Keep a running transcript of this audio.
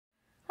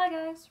Hi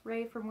guys,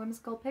 Ray from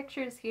Whimsical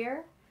Pictures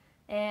here,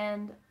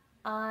 and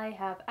I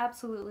have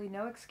absolutely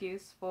no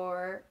excuse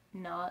for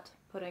not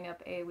putting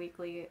up a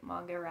weekly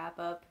manga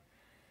wrap-up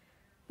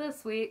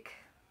this week.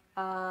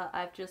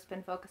 I've just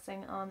been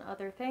focusing on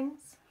other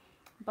things,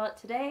 but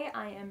today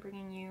I am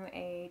bringing you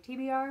a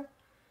TBR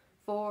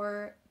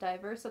for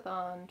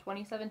Diverseathon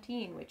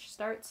 2017, which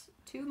starts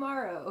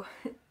tomorrow.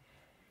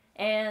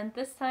 And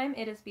this time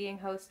it is being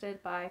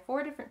hosted by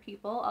 4 different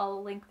people.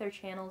 I'll link their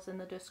channels in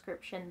the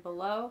description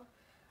below.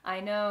 I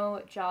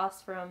know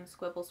Joss from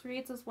Squibbles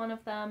Reads is one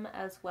of them,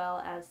 as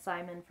well as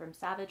Simon from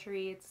Savage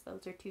Reads.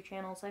 Those are 2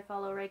 channels I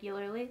follow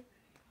regularly.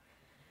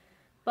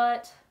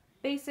 But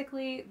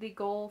basically the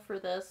goal for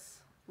this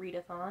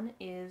readathon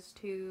is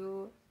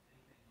to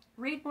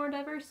read more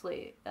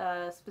diversely,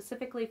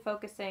 specifically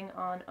focusing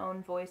on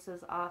own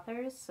voices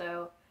authors,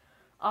 so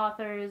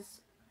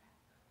authors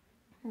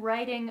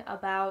writing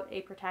about a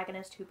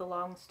protagonist who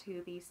belongs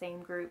to the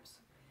same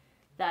groups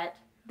that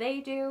they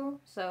do,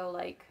 so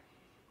like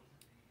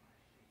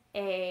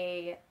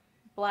a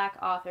black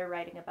author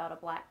writing about a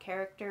black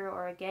character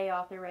or a gay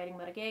author writing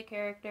about a gay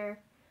character.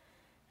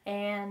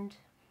 And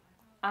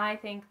I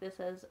think this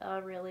is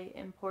a really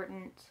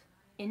important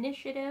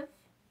initiative,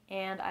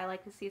 and I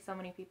like to see so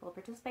many people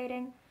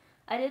participating.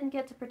 I didn't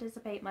get to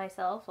participate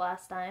myself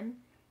last time.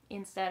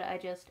 Instead, I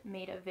just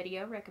made a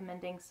video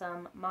recommending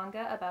some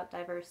manga about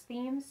diverse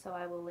themes, so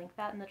I will link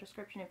that in the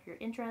description if you're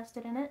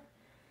interested in it.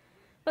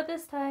 But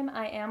this time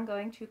I am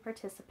going to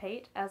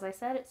participate. As I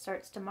said, it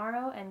starts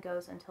tomorrow and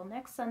goes until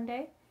next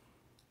Sunday.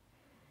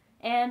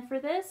 And for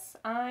this,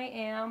 I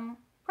am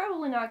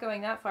probably not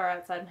going that far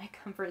outside my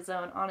comfort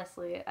zone,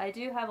 honestly. I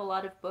do have a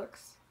lot of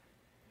books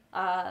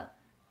on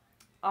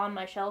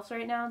my shelves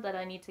right now that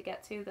I need to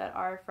get to that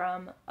are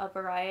from a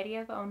variety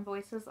of own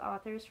voices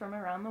authors from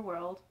around the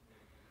world.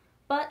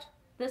 But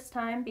this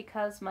time,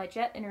 because my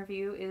JET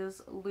interview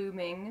is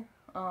looming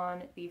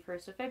on the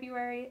 1st of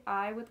February,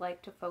 I would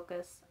like to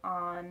focus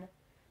on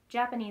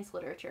Japanese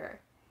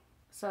literature.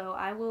 So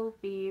I will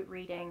be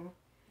reading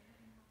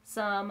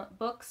some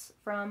books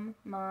from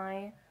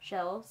my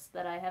shelves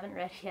that I haven't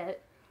read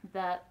yet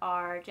that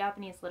are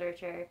Japanese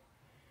literature.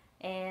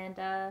 And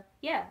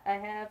yeah, I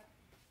have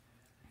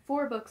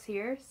 4 books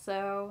here,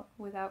 so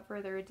without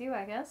further ado,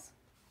 I guess.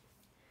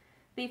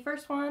 The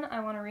first one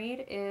I want to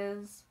read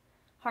is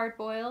Hard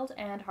Boiled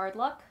and Hard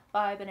Luck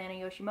by Banana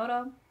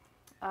Yoshimoto,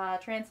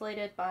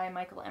 translated by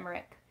Michael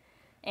Emmerich.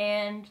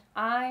 And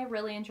I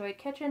really enjoyed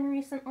Kitchen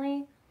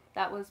recently.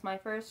 That was my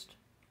first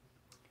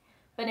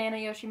Banana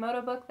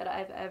Yoshimoto book that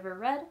I've ever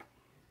read.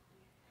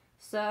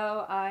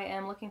 So I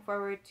am looking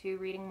forward to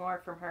reading more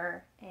from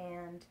her,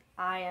 and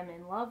I am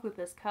in love with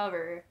this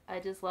cover. I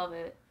just love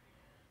it.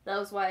 That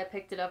was why I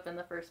picked it up in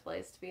the first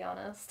place, to be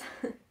honest.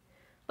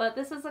 But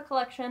this is a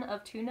collection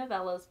of 2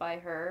 novellas by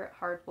her,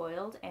 Hard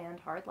Boiled and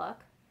Hard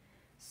Luck.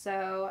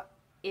 So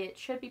it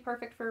should be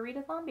perfect for a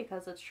readathon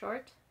because it's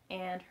short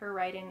and her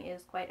writing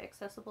is quite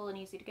accessible and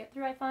easy to get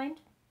through, I find.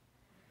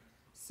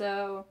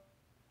 So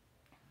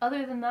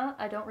other than that,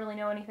 I don't really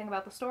know anything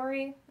about the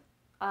story,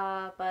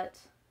 but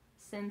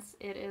since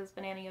it is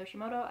Banana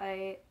Yoshimoto,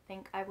 I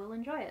think I will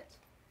enjoy it.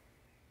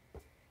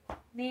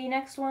 The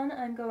next one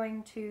I'm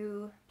going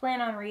to plan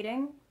on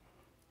reading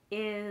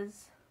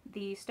is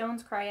The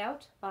Stones Cry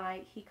Out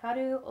by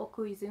Hikaru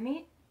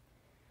Okuizumi.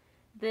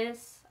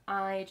 This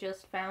I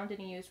just found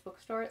in a used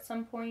bookstore at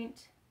some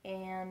point,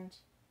 and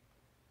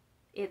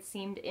it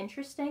seemed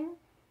interesting.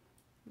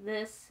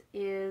 This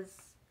is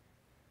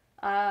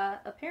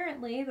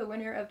apparently the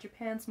winner of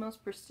Japan's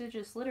most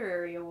prestigious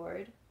literary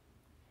award,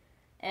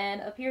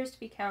 and appears to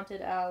be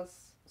counted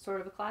as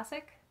sort of a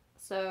classic,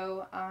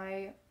 so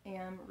I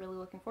am really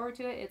looking forward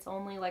to it. It's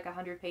only like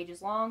 100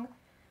 pages long,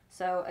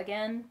 so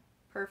again,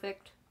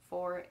 perfect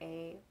for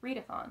a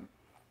readathon.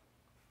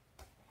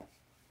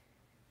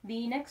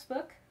 The next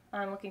book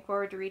I'm looking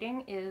forward to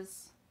reading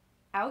is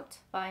Out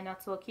by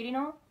Natsuo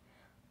Kirino.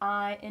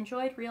 I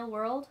enjoyed Real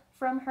World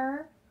from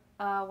her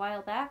a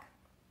while back,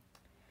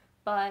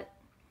 but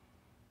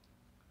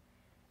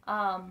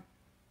I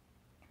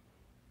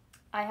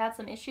had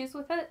some issues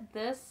with it.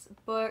 This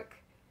book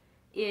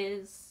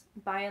is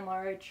by and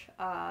large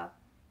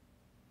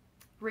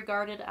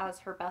regarded as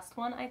her best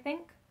one, I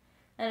think,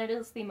 and it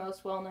is the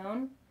most well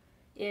known.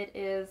 It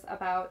is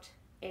about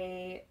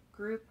a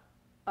group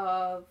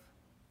of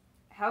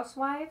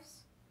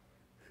housewives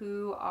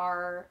who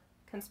are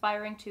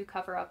conspiring to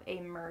cover up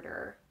a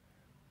murder.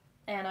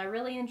 And I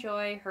really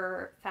enjoy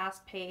her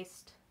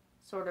fast-paced,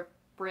 sort of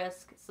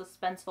brisk,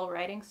 suspenseful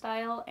writing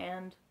style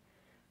and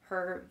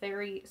her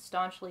very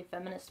staunchly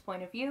feminist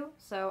point of view,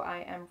 so I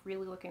am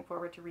really looking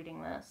forward to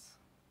reading this.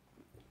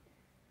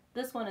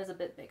 This one is a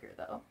bit bigger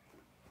though,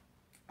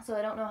 so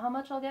I don't know how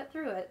much I'll get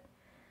through it.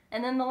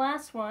 And then the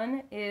last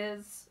one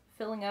is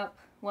filling up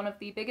one of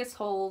the biggest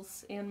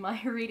holes in my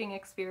reading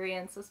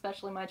experience,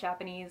 especially my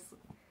Japanese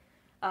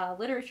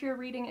literature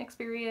reading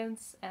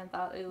experience, and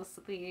that is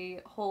the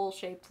hole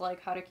shaped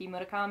like Haruki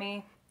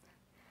Murakami.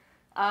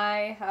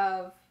 I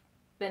have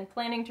been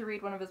planning to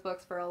read one of his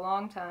books for a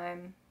long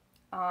time.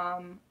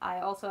 I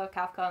also have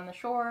Kafka on the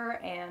Shore,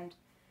 and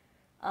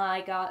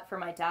I got for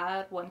my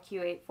dad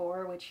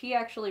 1Q84, which he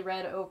actually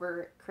read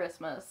over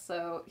Christmas,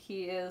 so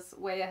he is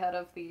way ahead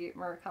of the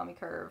Murakami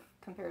curve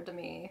compared to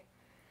me.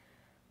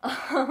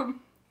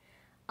 I'm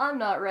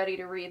not ready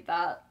to read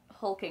that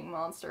hulking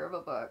monster of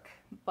a book,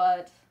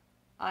 but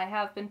I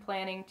have been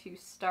planning to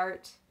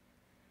start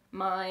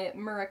my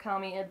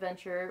Murakami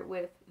adventure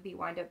with the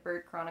Wind-Up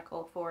Bird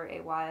Chronicle for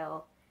a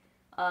while.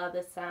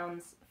 This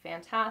sounds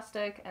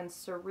fantastic and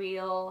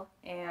surreal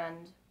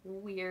and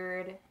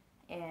weird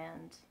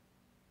and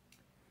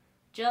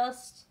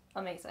just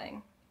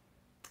amazing.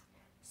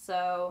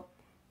 So,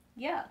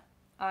 yeah,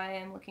 I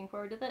am looking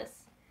forward to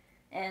this.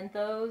 And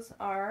those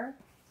are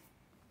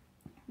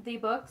the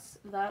books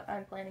that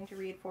I'm planning to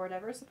read for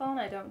Diverseathon.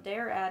 I don't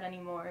dare add any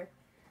more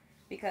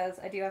because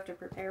I do have to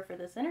prepare for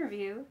this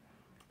interview,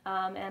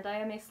 and I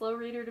am a slow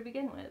reader to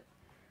begin with.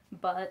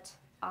 But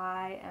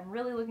I am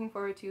really looking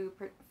forward to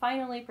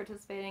finally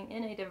participating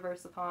in a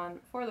Diverseathon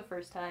for the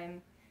first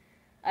time.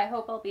 I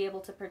hope I'll be able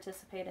to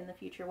participate in the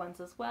future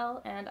ones as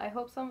well, and I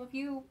hope some of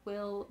you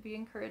will be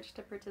encouraged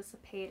to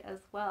participate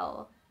as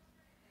well.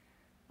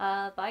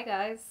 Bye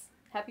guys.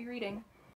 Happy reading.